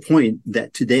 and to the point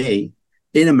that today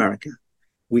in America,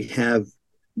 we have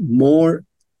more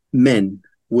men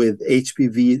with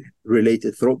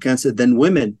HPV-related throat cancer than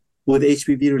women with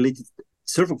HPV-related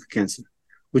cervical cancer,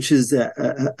 which is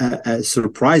a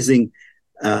surprising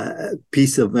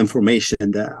piece of information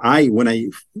that when I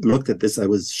looked at this, I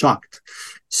was shocked.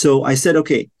 So I said,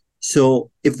 okay, so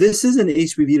if this is an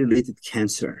HPV-related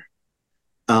cancer,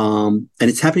 and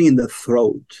it's happening in the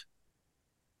throat,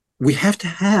 we have to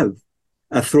have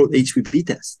a throat HPV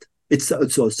test. It's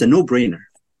a no-brainer.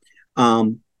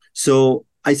 So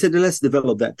I said, let's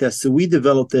develop that test. So we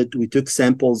developed it. We took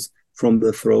samples from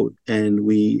the throat and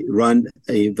we run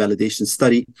a validation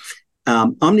study.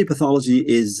 Pathology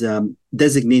is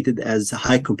designated as a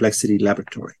high complexity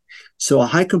laboratory. So a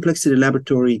high complexity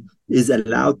laboratory is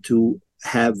allowed to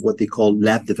have what they call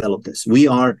lab developed tests.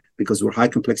 Because we're high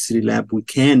complexity lab, we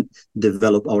can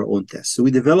develop our own tests. So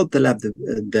we developed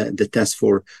the test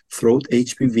for throat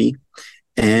HPV.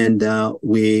 And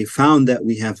we found that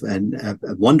we have a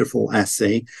wonderful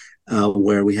assay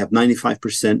where we have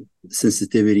 95%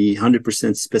 sensitivity, 100%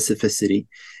 specificity.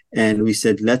 And we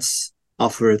said, let's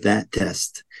offer that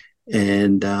test.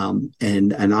 And I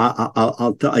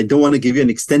don't want to give you an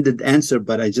extended answer,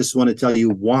 but I just want to tell you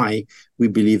why we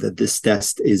believe that this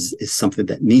test is something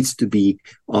that needs to be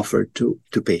offered to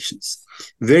patients.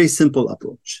 Very simple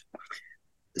approach.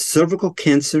 Cervical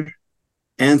cancer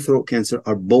and throat cancer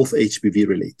are both HPV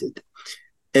related.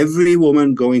 Every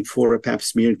woman going for a pap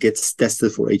smear gets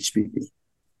tested for HPV.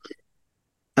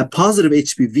 A positive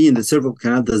HPV in the cervical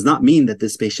canal does not mean that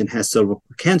this patient has cervical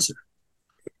cancer.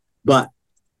 But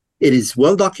it is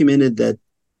well documented that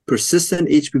persistent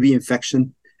HPV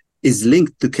infection is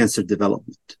linked to cancer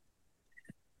development.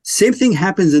 Same thing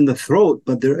happens in the throat,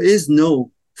 but there is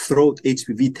no throat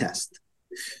HPV test.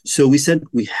 So we said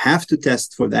we have to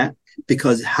test for that,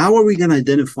 because how are we going to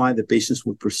identify the patients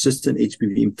with persistent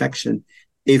HPV infection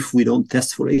if we don't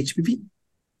test for HPV?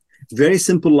 Very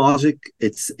simple logic.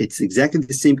 It's exactly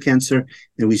the same cancer,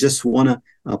 and we just want to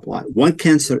apply. One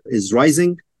cancer is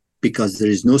rising because there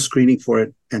is no screening for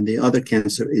it, and the other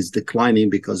cancer is declining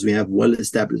because we have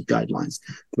well-established guidelines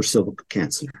for cervical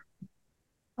cancer.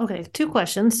 Okay, two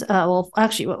questions. Well,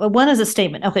 actually, one is a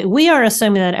statement. Okay, we are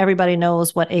assuming that everybody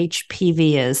knows what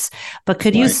HPV is, but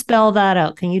could you spell that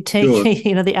out? Can you take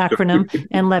the acronym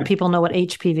and let people know what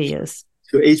HPV is?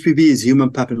 So HPV is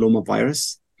human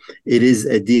papillomavirus. It is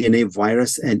a DNA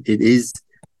virus, and it is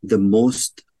the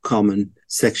most common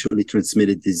sexually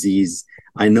transmitted disease.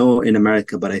 I know in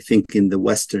America, but I think in the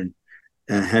Western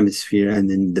hemisphere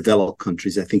and in developed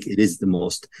countries, I think it is the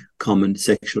most common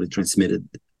sexually transmitted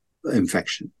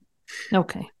infection.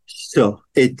 Okay. So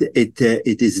it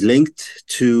is linked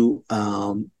to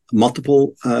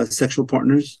multiple sexual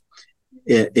partners.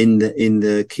 In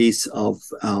the case of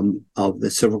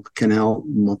the cervical canal,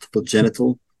 multiple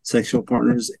genital sexual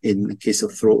partners. In the case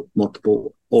of throat,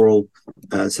 multiple oral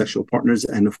sexual partners.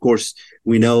 And of course,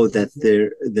 we know that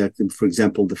for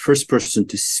example, the first person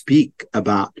to speak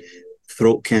about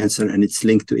throat cancer and its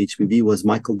link to HPV was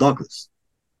Michael Douglas.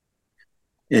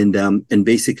 And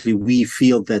basically we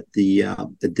feel that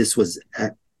that this was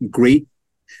a great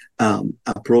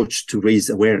approach to raise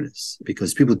awareness,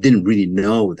 because people didn't really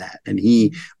know that. And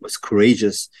he was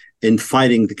courageous in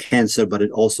fighting the cancer, but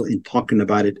also in talking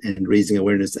about it and raising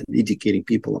awareness and educating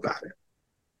people about it.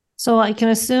 So I can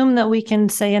assume that we can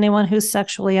say anyone who's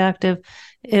sexually active,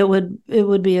 it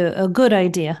would be a good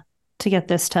idea to get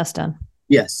this test done.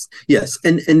 Yes.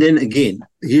 And then again,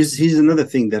 here's another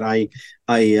thing that I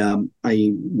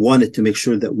wanted to make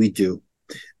sure that we do.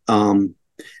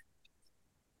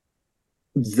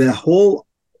 The whole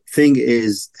thing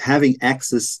is having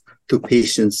access to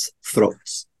patients'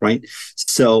 throats, right?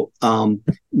 So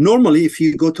normally, if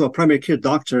you go to a primary care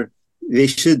doctor, they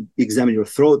should examine your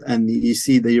throat, and you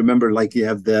see that, you remember, like you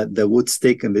have the wood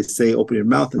stick, and they say open your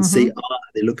mouth and say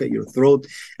they look at your throat.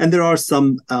 And there are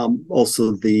some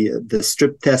also the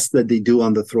strip test that they do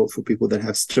on the throat for people that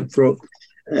have strep throat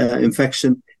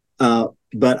infection.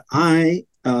 But I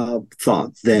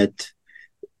thought that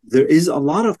there is a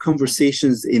lot of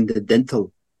conversations in the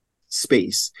dental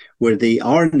space where they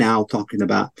are now talking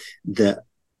about the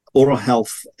oral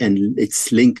health, and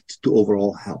it's linked to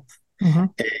overall health.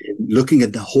 And looking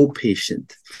at the whole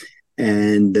patient,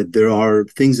 and there are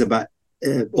things about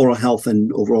oral health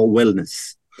and overall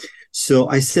wellness. So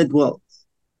I said, well,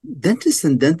 dentists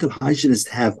and dental hygienists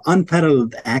have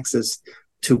unparalleled access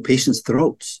to patients'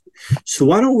 throats. So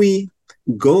why don't we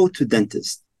go to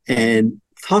dentists and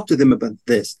talk to them about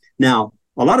this? Now,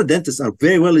 a lot of dentists are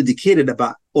very well educated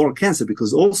about oral cancer,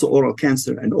 because also oral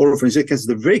cancer and oropharyngeal cancer,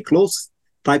 they're very close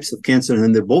types of cancer,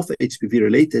 and they're both HPV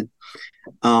related.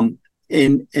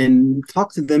 And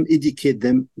talk to them, educate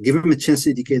them, give them a chance to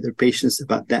educate their patients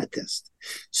about that test.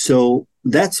 So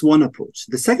that's one approach.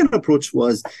 The second approach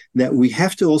was that we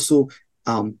have to also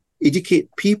educate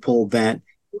people that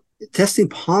testing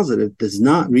positive does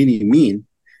not really mean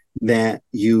that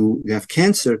you have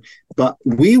cancer, but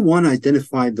we want to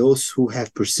identify those who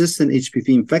have persistent HPV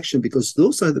infection, because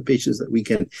those are the patients that we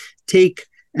can take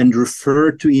and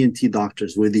refer to ENT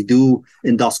doctors, where they do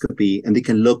endoscopy and they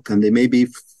can look, and they may be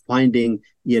finding,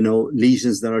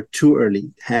 lesions that are too early,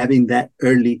 having that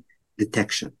early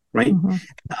detection, right?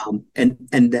 And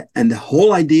the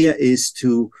whole idea is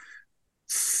to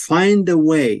find a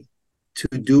way to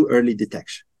do early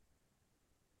detection.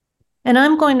 And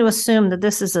I'm going to assume that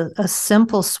this is a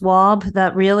simple swab,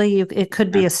 that really it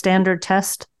could be a standard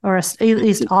test, or at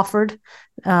least offered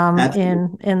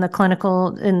in the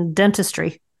clinical, in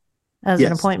dentistry as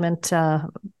an appointment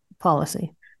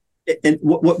policy. And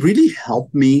what really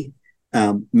helped me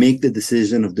make the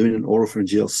decision of doing an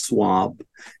oropharyngeal swab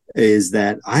is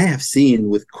that I have seen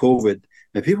with COVID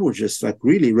that people were just like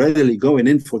really readily going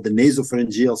in for the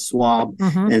nasopharyngeal swab,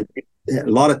 and a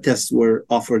lot of tests were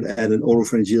offered at an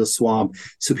oropharyngeal swab.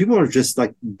 So people are just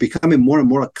like becoming more and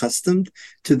more accustomed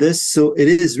to this. So it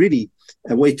is really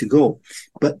a way to go.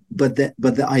 But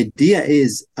the idea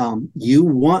is you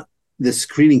want the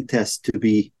screening test to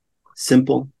be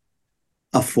simple,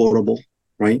 affordable,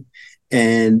 right?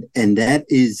 And that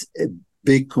is a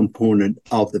big component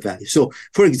of the value. So,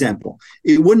 for example,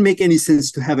 it wouldn't make any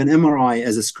sense to have an MRI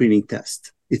as a screening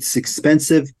test. It's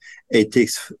expensive, it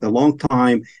takes a long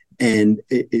time, and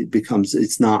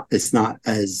it's not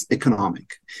as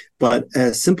economic. But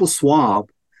a simple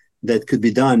swab that could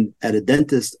be done at a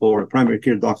dentist or a primary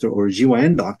care doctor or a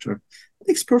GYN doctor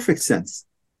makes perfect sense.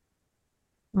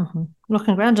 Well,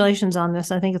 congratulations on this.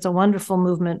 I think it's a wonderful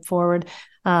movement forward.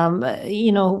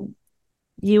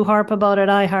 You harp about it,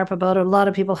 I harp about it, a lot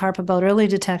of people harp about early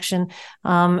detection.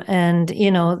 And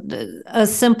a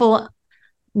simple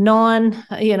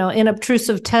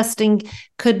inobtrusive testing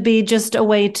could be just a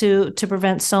way to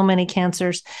prevent so many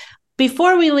cancers.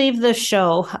 Before we leave the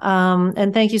show,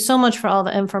 and thank you so much for all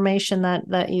the information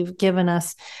that you've given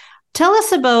us, tell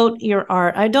us about your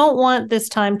art. I don't want this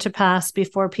time to pass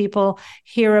before people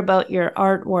hear about your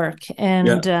artwork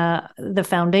and the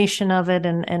foundation of it,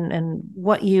 and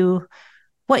what you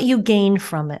gain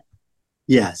from it.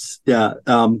 Yes. Yeah.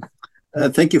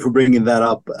 Thank you for bringing that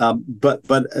up. But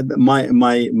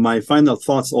my final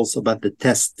thoughts also about the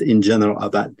test in general,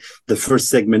 about the first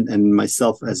segment, and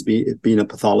myself as being a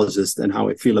pathologist and how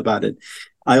I feel about it.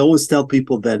 I always tell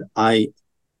people that I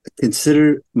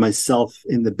consider myself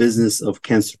in the business of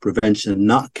cancer prevention,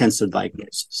 not cancer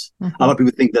diagnosis. A lot of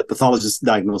people think that pathologists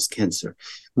diagnose cancer.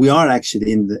 We are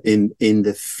actually in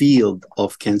the field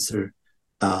of cancer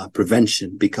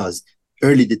prevention, because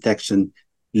early detection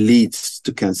leads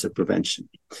to cancer prevention.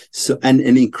 So and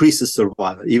increases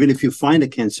survival. Even if you find a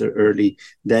cancer early,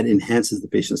 that enhances the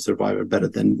patient's survival better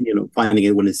than finding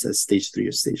it when it's at stage 3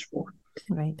 or stage 4.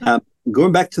 Right.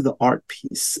 going back to the art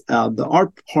piece, the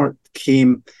art part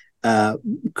came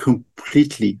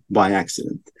completely by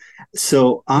accident.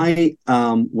 So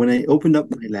when I opened up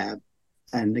my lab,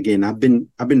 and again, I've been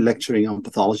lecturing on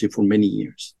pathology for many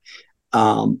years.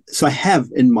 So I have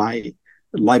in my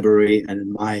library and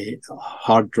in my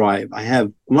hard drive, I have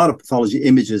a lot of pathology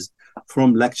images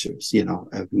from lectures.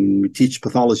 When we teach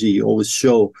pathology, you always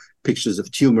show pictures of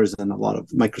tumors and a lot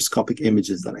of microscopic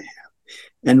images that I have.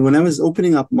 And when I was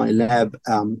opening up my lab,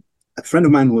 a friend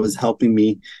of mine was helping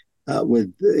me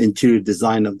with the interior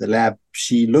design of the lab.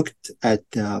 She looked at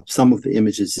some of the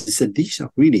images. She said, these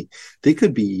are really, they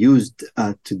could be used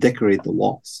to decorate the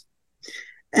walls.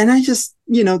 And I just,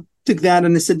 took that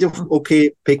and I said,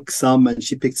 okay, pick some. And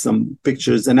she picked some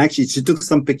pictures. And actually, she took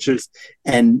some pictures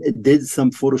and did some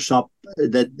Photoshop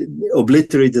that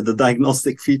obliterated the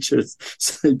diagnostic features.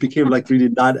 So it became like really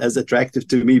not as attractive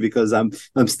to me because I'm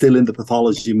still in the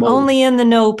pathology mode. Only in the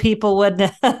know people would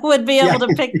be able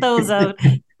to pick those out.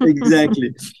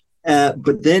 Exactly.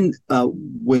 But then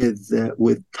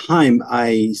with time,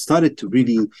 I started to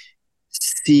really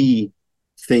see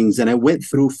things, and I went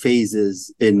through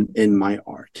phases in my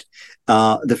art.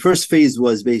 The first phase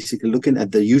was basically looking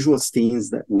at the usual stains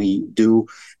that we do,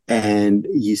 and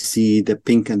you see the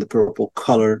pink and the purple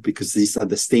color because these are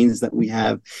the stains that we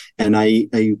have. And I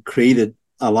created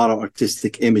a lot of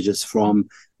artistic images from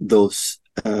those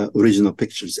original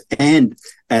pictures. And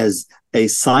as a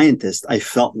scientist, I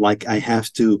felt like I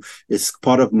have to, it's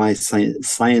part of my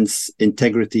science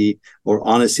integrity or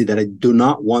honesty that I do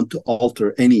not want to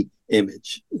alter any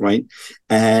image, right?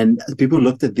 And people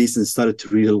looked at these and started to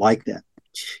really like that.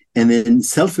 And then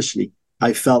selfishly,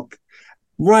 I felt,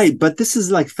 right, but this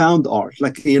is like found art.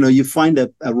 Like, you find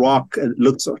a rock, it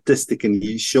looks artistic and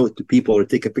you show it to people or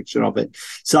take a picture of it.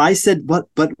 So I said, but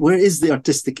where is the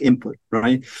artistic input,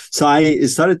 right? So I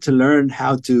started to learn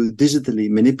how to digitally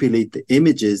manipulate the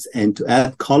images and to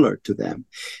add color to them.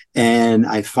 And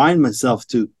I find myself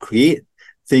to create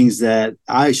things that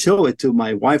I show it to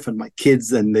my wife and my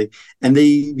kids, and they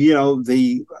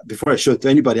before I show it to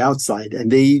anybody outside,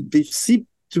 and they seem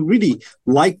to really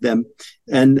like them.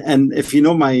 And if you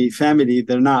know my family,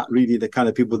 they're not really the kind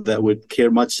of people that would care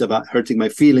much about hurting my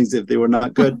feelings if they were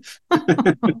not good.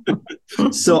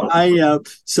 So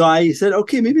I said,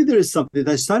 okay, maybe there is something.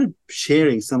 I started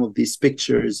sharing some of these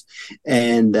pictures,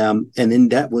 and then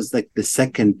that was like the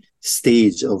second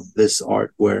stage of this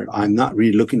art, where I'm not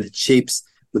really looking at shapes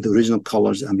with the original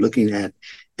colors. I'm looking at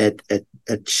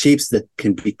shapes that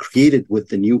can be created with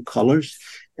the new colors.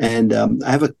 And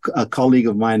I have a colleague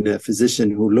of mine, a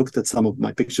physician, who looked at some of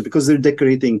my pictures because they're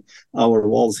decorating our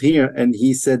walls here. And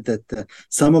he said that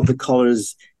some of the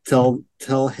colors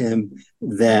tell him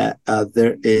that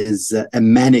there is a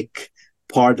manic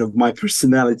part of my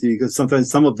personality, because sometimes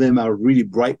some of them are really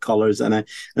bright colors. And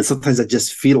sometimes I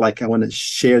just feel like I want to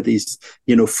share these,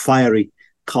 fiery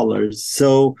colors.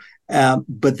 So,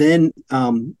 but then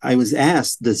I was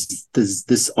asked, does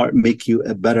this art make you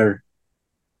a better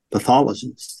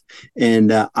pathologist?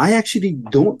 And I actually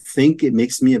don't think it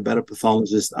makes me a better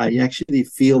pathologist. I actually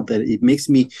feel that it makes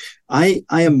me, I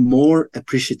am more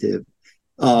appreciative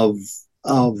of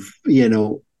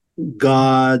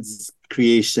God's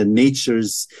creation,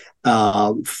 nature's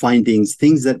findings,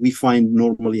 things that we find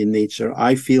normally in nature.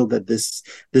 I feel that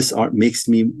this art makes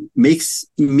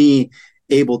me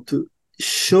able to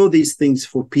show these things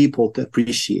for people to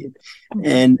appreciate.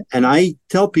 And I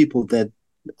tell people that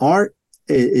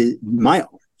my art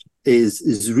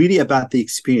is really about the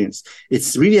experience.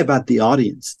 It's really about the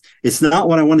audience. It's not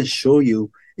what I want to show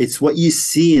you. It's what you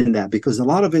see in that, because a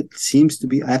lot of it seems to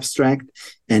be abstract,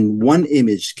 and one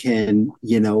image can,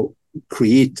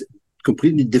 create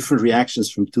completely different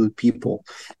reactions from two people.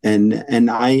 And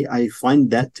I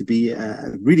find that to be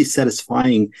a really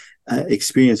satisfying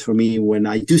experience for me when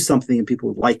I do something and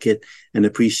people like it and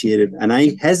appreciate it. And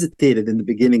I hesitated in the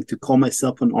beginning to call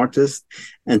myself an artist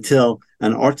until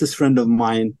an artist friend of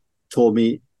mine told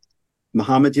me,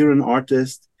 Mohammad, you're an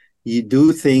artist. You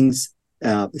do things,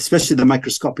 especially the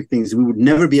microscopic things. We would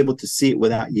never be able to see it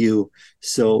without you.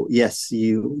 So yes,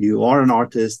 you are an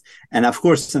artist. And of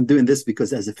course, I'm doing this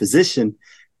because as a physician,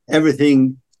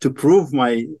 everything to prove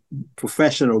my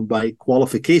profession or my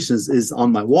qualifications is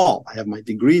on my wall. I have my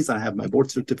degrees, I have my board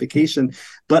certification.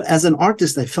 But as an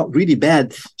artist, I felt really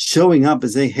bad showing up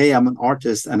and saying, hey, I'm an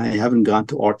artist and I haven't gone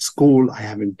to art school. I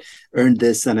haven't earned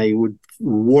this. And I would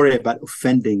worry about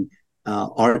offending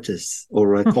artists,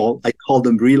 or I call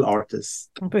them real artists.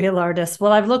 Real artists.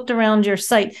 Well, I've looked around your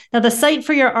site. Now, the site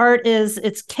for your art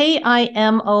it's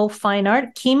KIMO Fine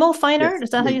Art. Chemo Fine Art?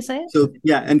 Is that how you say it? So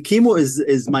yeah, and Chemo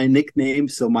is my nickname.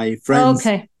 So my friends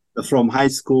from high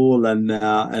school and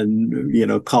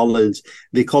college.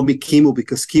 They call me Chemo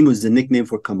because Chemo is the nickname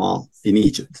for Kamal in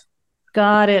Egypt.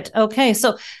 Got it. Okay.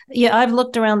 So, yeah, I've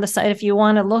looked around the site. If you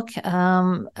want to look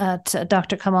at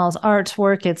Dr. Kamal's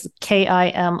artwork, it's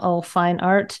KIMO Fine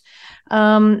Art.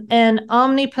 And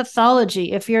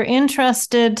Omnipathology. If you're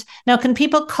interested, now, can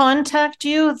people contact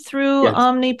you through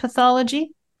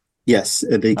Omnipathology? Yes,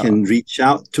 they can reach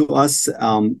out to us.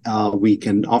 We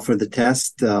can offer the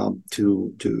test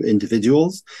to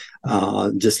individuals,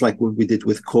 just like what we did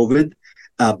with COVID.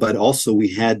 But also we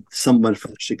had someone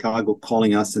from Chicago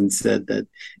calling us and said that,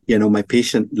 my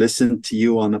patient listened to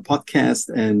you on a podcast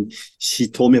and she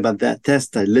told me about that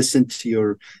test. I listened to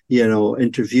your,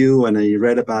 interview and I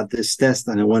read about this test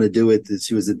and I want to do it.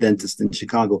 She was a dentist in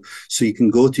Chicago. So you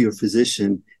can go to your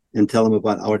physician and tell them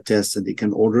about our test and they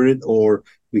can order it, or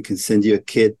we can send you a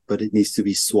kit, but it needs to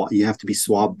be swabbed. You have to be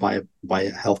swabbed by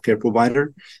a healthcare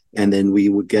provider, and then we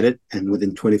would get it. And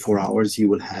within 24 hours, you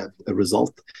will have a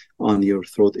result on your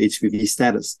throat HPV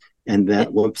status. And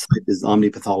that website is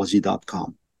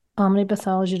omnipathology.com.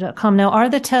 Omnipathology.com. Now, are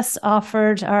the tests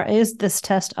offered, or is this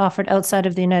test offered outside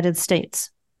of the United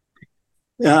States?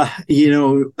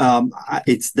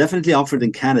 It's definitely offered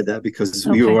in Canada because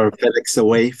we are FedEx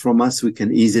away from us. We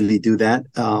can easily do that.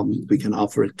 We can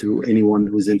offer it to anyone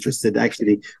who's interested.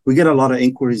 Actually, we get a lot of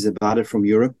inquiries about it from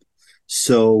Europe.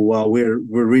 So we're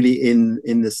really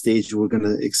in the stage we're going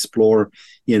to explore,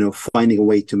 finding a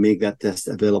way to make that test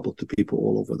available to people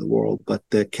all over the world. But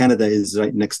Canada is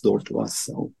right next door to us.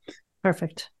 So.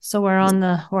 Perfect. So we're on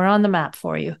the map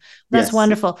for you. That's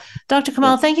wonderful. Dr.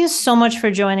 Kamal, thank you so much for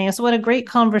joining us. What a great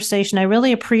conversation. I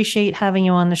really appreciate having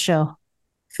you on the show.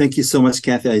 Thank you so much,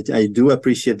 Kathy. I do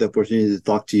appreciate the opportunity to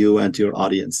talk to you and to your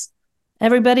audience.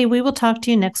 Everybody, we will talk to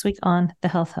you next week on the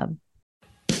Health Hub.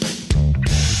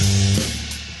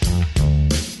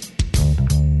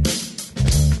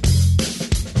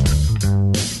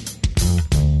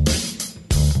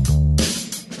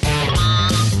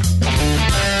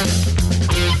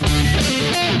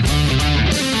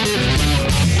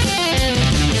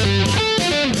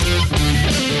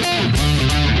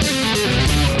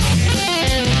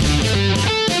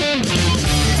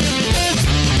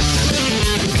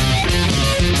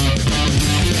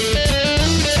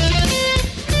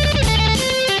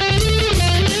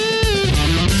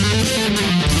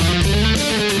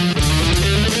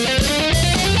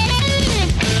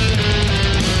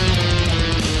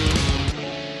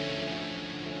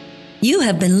 You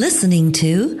have been listening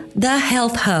to The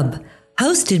Health Hub,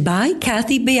 hosted by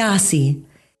Kathy Biasi,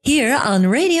 here on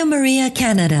Radio Maria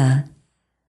Canada.